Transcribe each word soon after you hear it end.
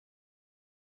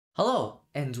Hello,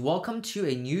 and welcome to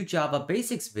a new Java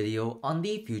Basics video on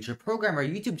the Future Programmer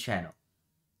YouTube channel.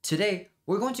 Today,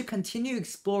 we're going to continue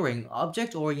exploring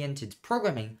object-oriented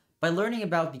programming by learning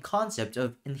about the concept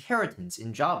of inheritance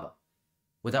in Java.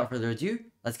 Without further ado,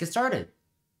 let's get started.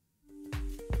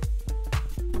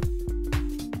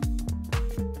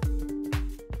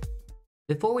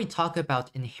 Before we talk about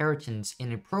inheritance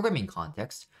in a programming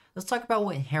context, let's talk about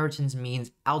what inheritance means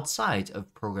outside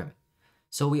of programming.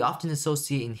 So we often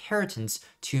associate inheritance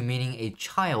to meaning a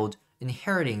child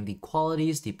inheriting the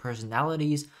qualities, the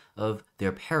personalities of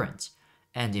their parents.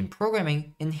 And in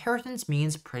programming, inheritance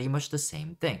means pretty much the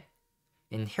same thing.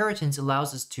 Inheritance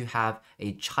allows us to have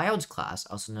a child class,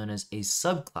 also known as a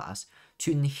subclass,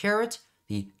 to inherit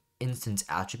the instance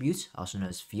attributes, also known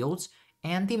as fields,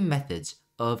 and the methods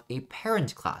of a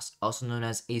parent class, also known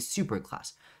as a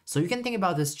superclass. So you can think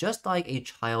about this just like a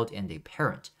child and a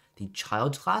parent. The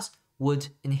child class would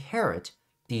inherit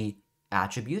the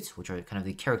attributes, which are kind of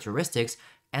the characteristics,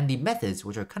 and the methods,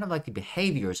 which are kind of like the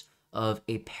behaviors of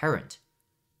a parent.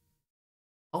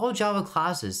 All Java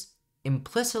classes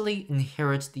implicitly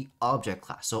inherit the object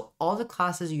class. So all the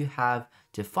classes you have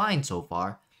defined so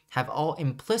far have all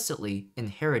implicitly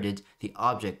inherited the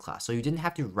object class. So you didn't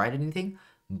have to write anything,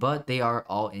 but they are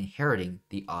all inheriting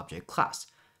the object class.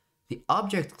 The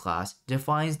object class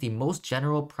defines the most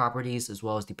general properties as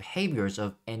well as the behaviors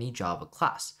of any Java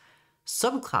class.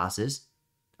 Subclasses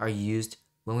are used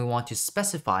when we want to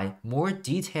specify more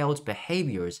detailed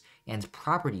behaviors and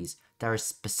properties that are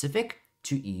specific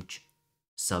to each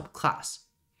subclass.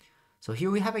 So here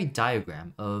we have a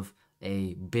diagram of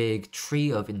a big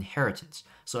tree of inheritance.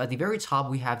 So at the very top,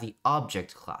 we have the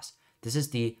object class. This is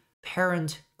the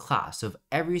parent class of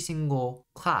every single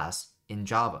class in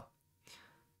Java.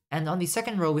 And on the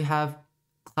second row, we have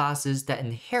classes that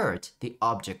inherit the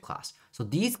object class. So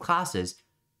these classes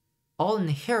all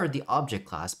inherit the object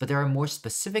class, but there are more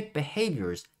specific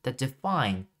behaviors that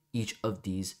define each of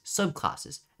these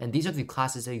subclasses. And these are the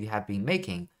classes that you have been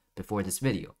making before this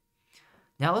video.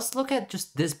 Now let's look at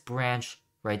just this branch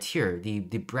right here, the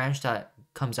branch that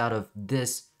comes out of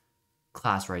this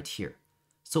class right here.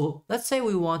 So let's say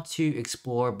we want to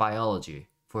explore biology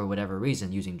for whatever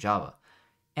reason using Java.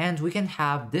 And we can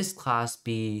have this class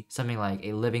be something like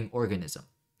a living organism.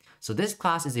 So this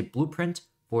class is a blueprint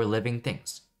for living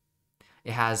things.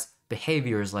 It has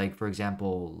behaviors like, for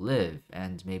example, live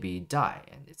and maybe die,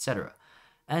 and etc.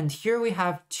 And here we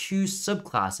have two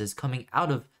subclasses coming out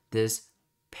of this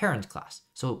parent class.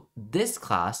 So this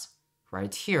class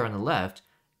right here on the left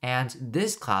and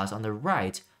this class on the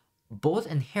right both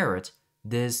inherit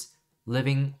this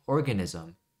living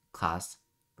organism class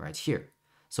right here.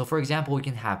 So for example, we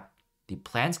can have the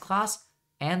plant class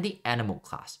and the animal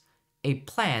class. A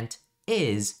plant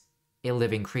is a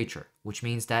living creature, which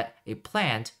means that a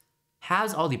plant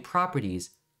has all the properties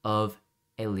of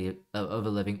a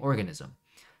living organism.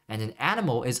 And an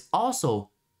animal is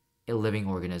also a living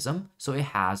organism, so it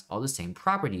has all the same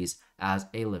properties as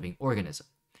a living organism.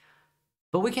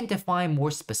 But we can define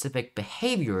more specific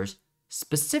behaviors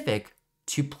specific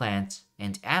to plants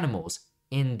and animals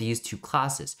in these two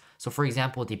classes. So for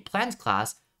example, the plant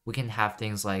class, we can have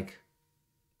things like,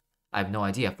 I have no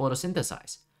idea,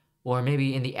 photosynthesize. Or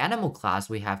maybe in the animal class,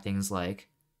 we have things like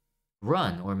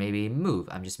run or maybe move.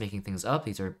 I'm just making things up.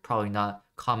 These are probably not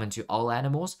common to all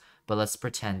animals, but let's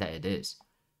pretend that it is.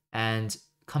 And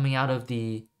coming out of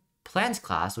the plant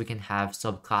class, we can have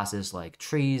subclasses like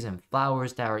trees and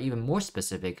flowers that are even more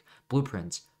specific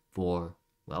blueprints for,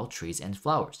 well, trees and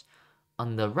flowers.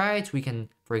 On the right, we can,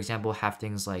 for example, have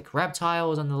things like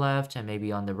reptiles on the left, and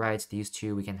maybe on the right, these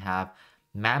two, we can have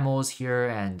mammals here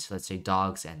and let's say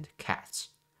dogs and cats.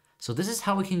 So this is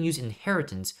how we can use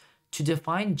inheritance to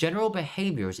define general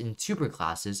behaviors in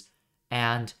superclasses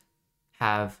and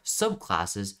have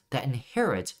subclasses that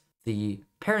inherit the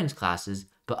parent classes,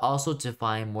 but also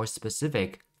define more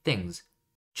specific things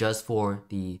just for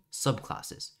the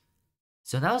subclasses.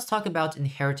 So now let's talk about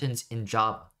inheritance in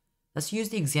Java. Let's use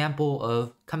the example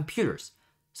of computers.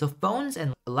 So phones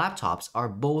and laptops are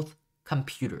both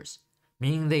computers,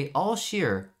 meaning they all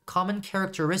share common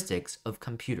characteristics of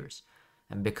computers.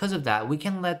 And because of that, we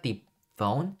can let the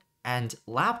phone and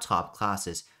laptop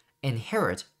classes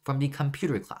inherit from the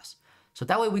computer class. So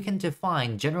that way we can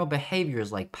define general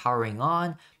behaviors like powering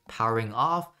on, powering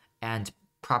off, and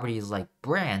properties like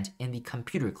brand in the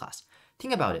computer class.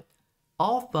 Think about it.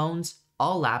 All phones,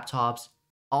 all laptops,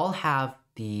 all have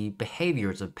the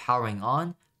behaviors of powering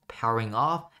on, powering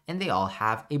off, and they all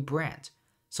have a brand.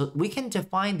 So we can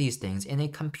define these things in a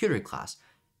computer class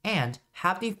and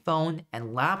have the phone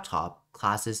and laptop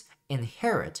classes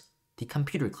inherit the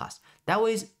computer class. That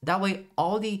way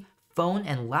all the phone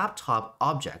and laptop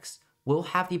objects will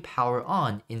have the power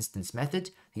on instance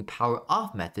method, the power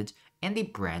off method, and the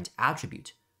brand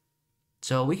attribute.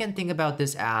 So we can think about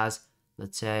this as,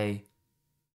 let's say,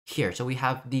 here. So we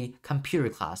have the computer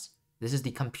class. This is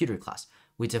the computer class.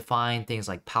 We define things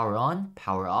like power on,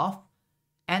 power off.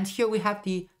 And here we have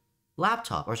the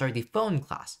the phone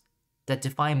class that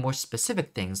define more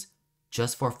specific things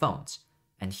just for phones.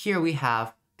 And here we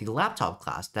have the laptop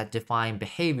class that define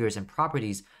behaviors and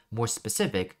properties more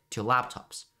specific to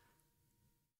laptops.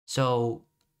 So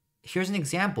here's an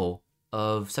example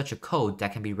of such a code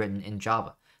that can be written in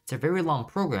Java. It's a very long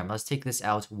program. Let's take this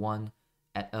out one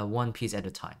piece at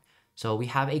a time. So we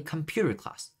have a computer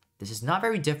class. This is not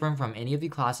very different from any of the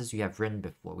classes you have written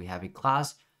before. We have a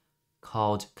class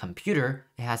called computer.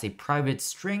 It has a private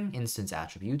string instance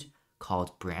attribute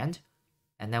called brand.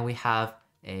 And then we have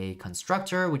a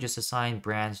constructor, which is assigned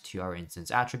brand to our instance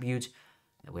attribute.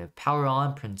 And we have power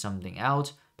on, print something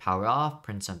out, power off,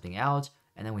 print something out.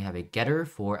 And then we have a getter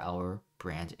for our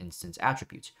brand instance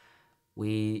attribute.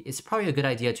 It's probably a good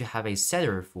idea to have a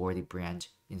setter for the brand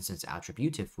instance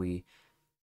attribute if we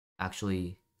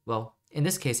actually, well, in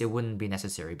this case, it wouldn't be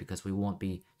necessary because we won't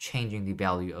be changing the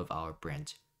value of our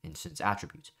brand instance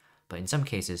attribute. But in some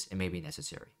cases, it may be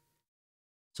necessary.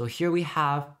 So here we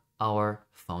have our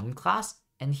phone class,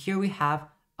 and here we have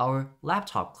our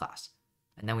laptop class.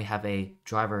 And then we have a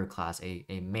driver class, a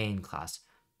main class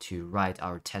to write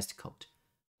our test code.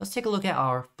 Let's take a look at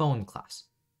our phone class.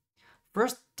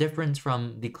 First difference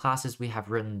from the classes we have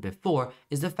written before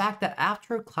is the fact that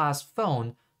after class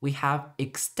phone, we have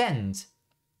extend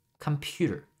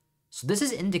computer. So this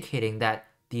is indicating that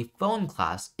the phone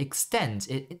class extends,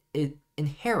 it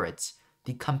inherits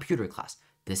the computer class.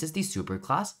 This is the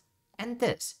superclass, and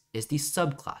this is the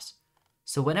subclass.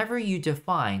 So whenever you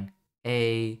define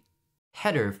a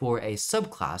header for a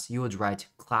subclass, you would write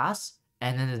class,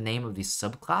 and then the name of the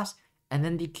subclass, and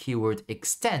then the keyword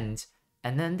extend,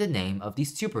 and then the name of the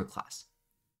superclass.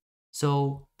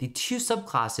 So the two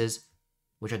subclasses,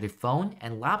 which are the phone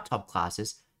and laptop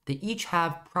classes, they each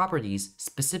have properties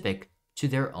specific to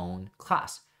their own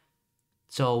class.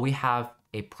 So we have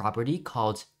a property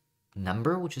called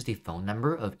number, which is the phone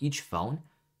number of each phone.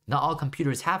 Not all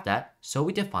computers have that, so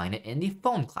we define it in the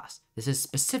phone class. This is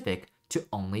specific to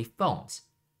only phones.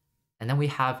 And then we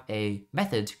have a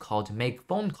method called make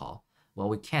phone call. Well,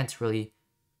 we can't really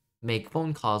make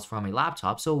phone calls from a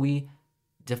laptop, so we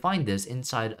define this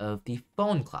inside of the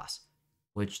phone class,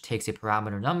 which takes a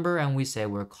parameter number, and we say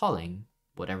we're calling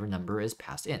whatever number is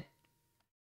passed in.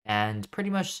 And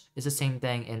pretty much it's the same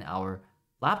thing in our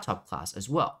laptop class as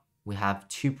well. We have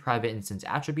two private instance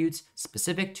attributes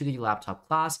specific to the laptop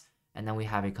class, and then we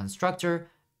have a constructor,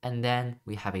 and then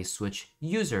we have a switch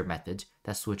user method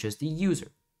that switches the user.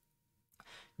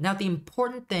 Now, the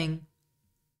important thing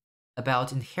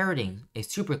about inheriting a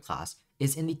superclass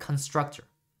is in the constructor.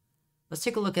 Let's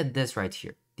take a look at this right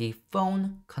here, the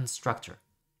phone constructor.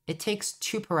 It takes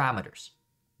two parameters.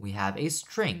 We have a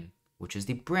string, which is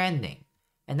the brand name,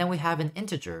 and then we have an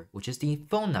integer, which is the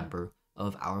phone number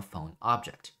of our phone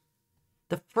object.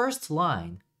 The first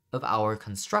line of our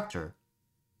constructor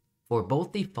for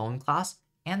both the phone class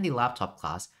and the laptop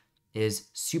class is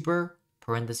super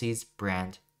parentheses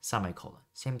brand semicolon.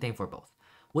 Same thing for both.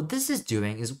 What this is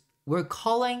doing is we're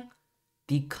calling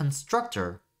the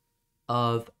constructor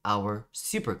of our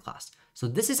superclass. So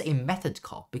this is a method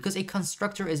call. Because a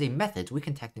constructor is a method, we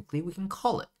can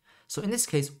call it. So in this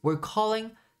case, we're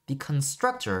calling the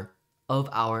constructor of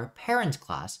our parent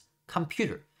class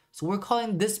computer. So we're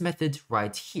calling this method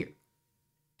right here.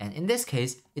 And in this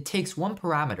case, it takes one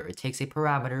parameter. It takes a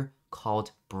parameter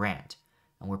called brand.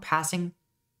 And we're passing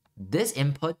this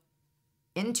input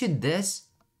into this,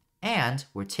 and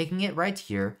we're taking it right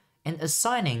here and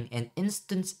assigning an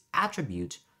instance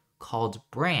attribute called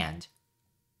brand,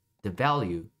 the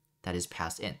value that is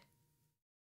passed in.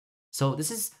 So this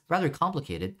is rather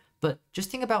complicated, but just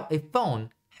think about a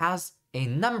phone has a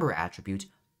number attribute,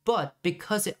 but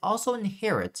because it also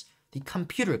inherits the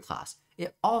computer class,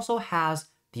 it also has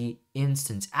the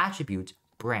instance attribute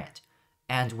brand.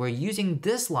 And we're using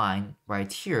this line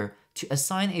right here to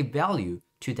assign a value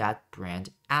to that brand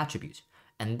attribute.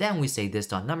 And then we say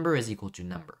this.number is equal to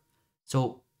number.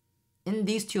 So in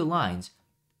these two lines,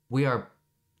 we are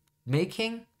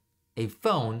making a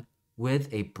phone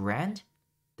with a brand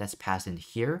that's passed in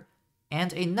here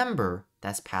and a number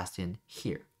that's passed in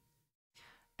here.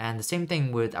 And the same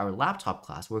thing with our laptop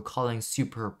class. We're calling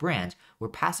super brand. We're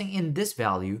passing in this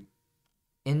value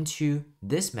into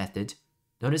this method.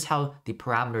 Notice how the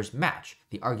parameters match.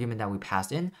 The argument that we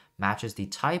passed in matches the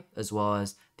type as well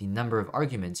as the number of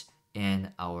arguments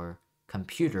in our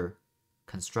computer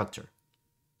constructor.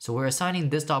 So we're assigning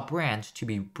this.brand to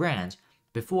be brand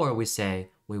before we say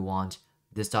we want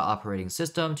this.operating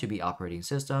system to be operating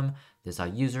system,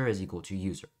 this.user is equal to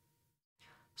user.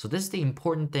 So this is the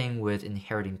important thing with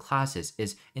inheriting classes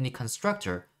is in the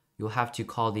constructor, you'll have to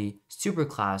call the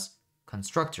superclass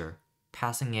constructor,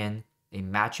 passing in a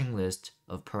matching list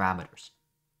of parameters.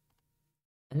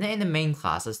 And then in the main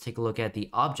class, let's take a look at the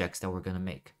objects that we're going to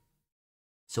make.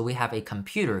 So we have a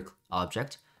computer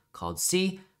object called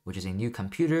C, which is a new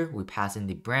computer. We pass in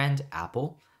the brand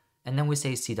Apple, and then we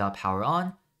say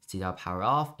c.poweron,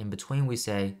 c.poweroff. In between, we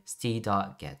say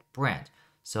c.getBrand.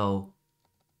 So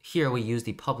here we use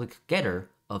the public getter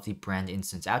of the brand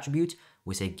instance attribute.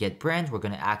 We say getBrand. We're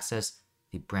going to access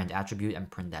the brand attribute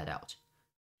and print that out.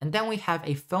 And then we have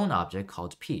a phone object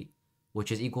called P,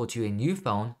 which is equal to a new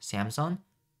phone, Samsung.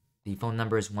 The phone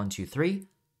number is 123.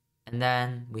 And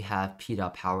then we have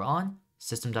p.poweron,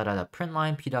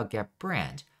 system.println,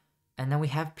 p.getBrand. And then we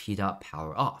have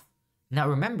p.poweroff. Now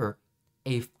remember,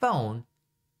 a phone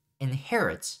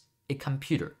inherits a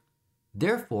computer.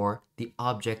 Therefore, the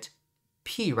object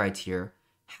P right here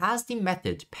has the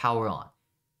method poweron.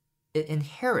 It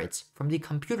inherits from the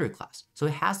computer class. So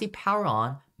it has the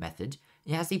poweron method,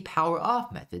 it has the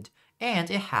poweroff method, and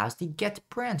it has the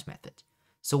getBrand method.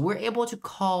 So we're able to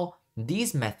call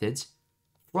these methods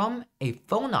from a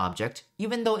phone object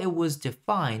even though it was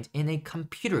defined in a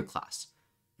computer class.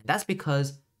 And that's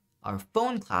because our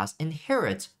phone class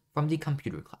inherits from the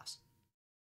computer class.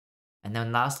 And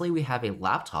then lastly, we have a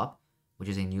laptop, which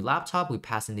is a new laptop. We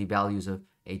pass in the values of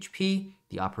HP,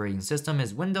 the operating system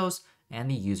is Windows, and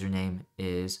the username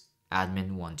is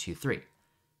admin123.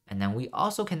 And then we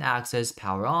also can access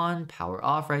power on, power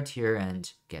off right here,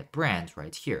 and get brand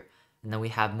right here. And then we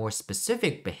have more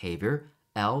specific behavior,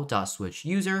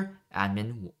 l.switchUser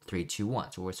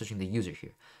admin321. So we're switching the user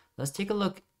here. Let's take a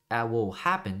look at what will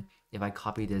happen if I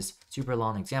copy this super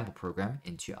long example program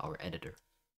into our editor.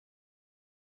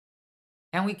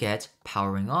 And we get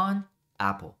powering on,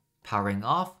 Apple, powering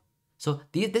off. So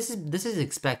this is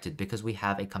expected because we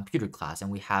have a computer class and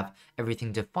we have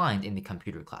everything defined in the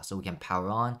computer class. So we can power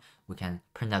on, we can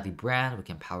print out the brand, we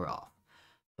can power off.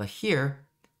 But here,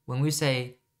 when we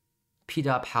say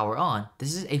p.poweron,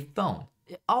 this is a phone.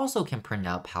 It also can print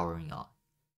out powering on.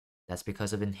 That's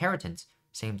because of inheritance.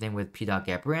 Same thing with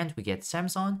p.getBrand, we get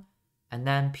Samsung, and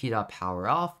then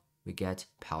p.poweroff, we get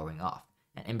powering off.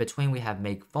 And in between, we have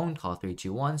make phone call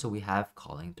 321, so we have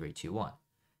calling 321.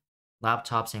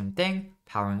 Laptop, same thing,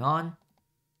 powering on,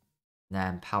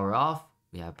 then power off,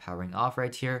 we have powering off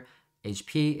right here.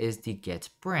 HP is the get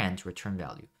brand return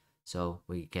value, so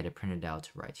we get it printed out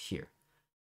right here.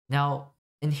 Now,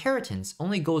 inheritance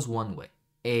only goes one way.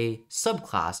 A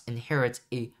subclass inherits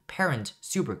a parent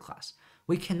superclass.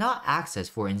 We cannot access,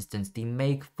 for instance, the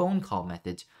make phone call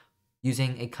method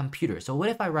using a computer. So what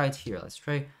if I write here, let's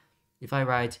try, if I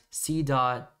write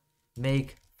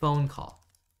c.make phone call,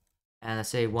 and let's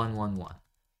say 111.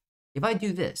 If I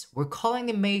do this, we're calling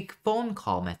the make phone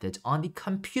call method on the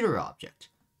computer object.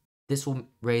 This will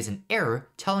raise an error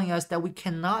telling us that we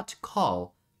cannot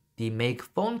call the make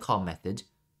phone call method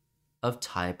of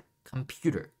type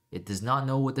computer. It does not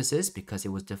know what this is because it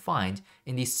was defined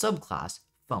in the subclass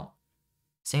phone.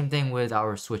 Same thing with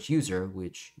our switch user,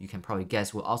 which you can probably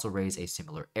guess will also raise a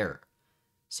similar error.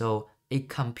 So a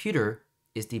computer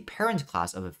is the parent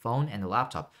class of a phone and a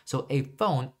laptop. So a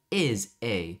phone is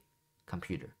a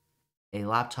computer. A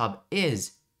laptop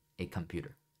is a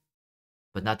computer,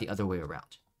 but not the other way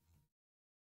around.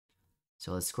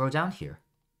 So let's scroll down here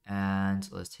and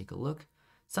let's take a look.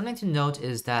 Something to note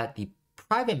is that the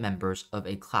private members of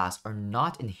a class are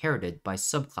not inherited by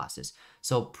subclasses.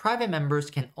 So private members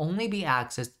can only be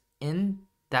accessed in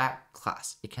that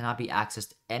class. It cannot be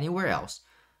accessed anywhere else.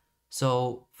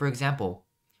 So for example,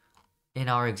 in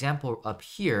our example up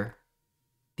here,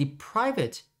 the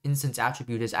private instance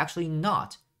attribute is actually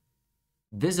not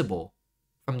visible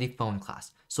from the phone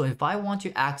class. So if I want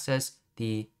to access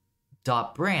the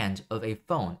 .brand of a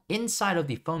phone inside of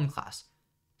the phone class,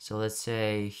 so let's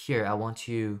say here I want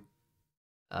to,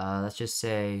 let's just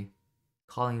say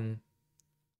calling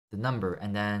the number,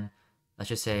 and then let's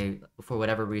just say for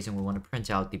whatever reason we want to print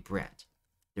out the brand.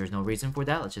 There's no reason for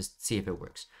that. Let's just see if it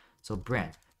works. So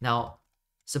brand. Now,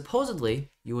 supposedly,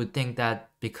 you would think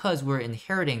that because we're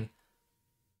inheriting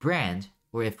brand,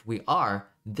 or if we are,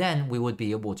 then we would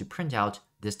be able to print out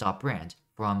this .brand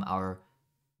from our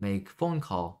make phone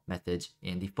call method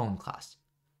in the phone class.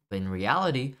 But in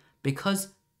reality, because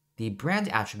the brand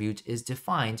attribute is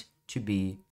defined to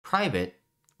be private,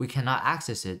 we cannot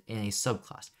access it in a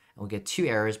subclass. And we'll get two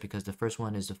errors because the first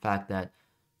one is the fact that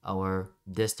our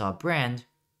this.brand,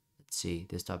 let's see,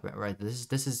 this dot brand, right?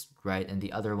 This is right, and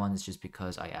the other one is just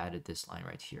because I added this line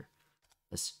right here.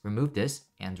 Let's remove this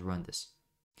and run this.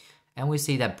 And we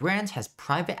see that brand has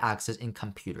private access in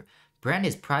computer. Brand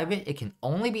is private, it can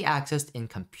only be accessed in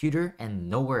computer and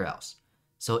nowhere else.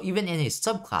 So even in a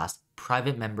subclass,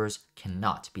 private members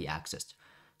cannot be accessed.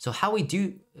 So how we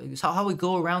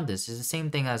go around this is the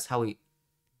same thing as how we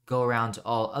go around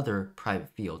all other private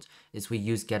fields, is we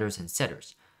use getters and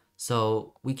setters.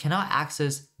 So we cannot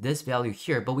access this value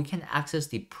here, but we can access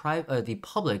the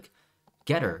public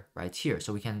getter right here.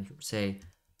 So we can say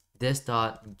this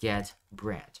dot get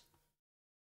brand.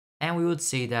 And we would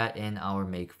see that in our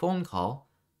make phone call,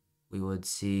 we would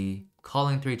see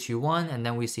calling 321, and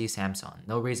then we see Samsung.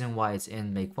 No reason why it's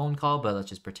in make phone call, but let's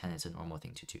just pretend it's a normal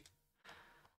thing to do.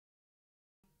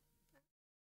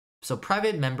 So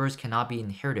private members cannot be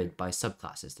inherited by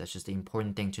subclasses. That's just the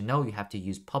important thing to know. You have to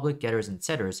use public getters and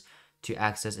setters to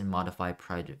access and modify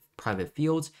private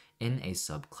fields in a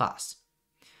subclass.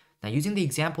 Now, using the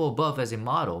example above as a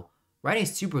model, write a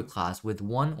superclass with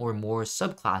one or more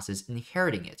subclasses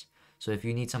inheriting it. So if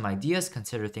you need some ideas,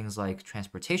 consider things like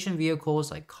transportation vehicles,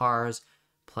 like cars,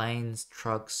 planes,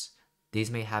 trucks.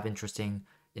 These may have interesting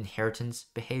inheritance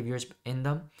behaviors in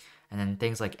them. And then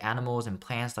things like animals and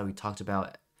plants that we talked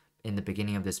about in the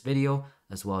beginning of this video,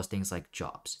 as well as things like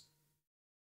jobs.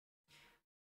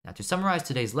 Now, to summarize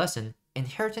today's lesson,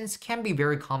 inheritance can be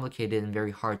very complicated and very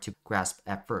hard to grasp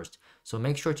at first. So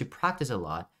make sure to practice a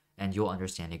lot and you'll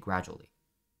understand it gradually.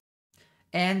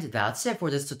 And that's it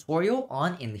for this tutorial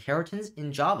on inheritance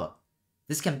in Java.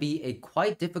 This can be a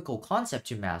quite difficult concept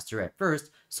to master at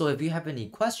first, so if you have any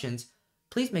questions,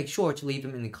 please make sure to leave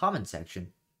them in the comment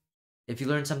section. If you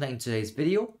learned something in today's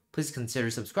video, please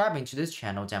consider subscribing to this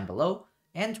channel down below.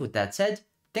 And with that said,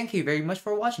 thank you very much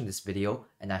for watching this video,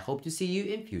 and I hope to see you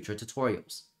in future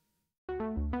tutorials.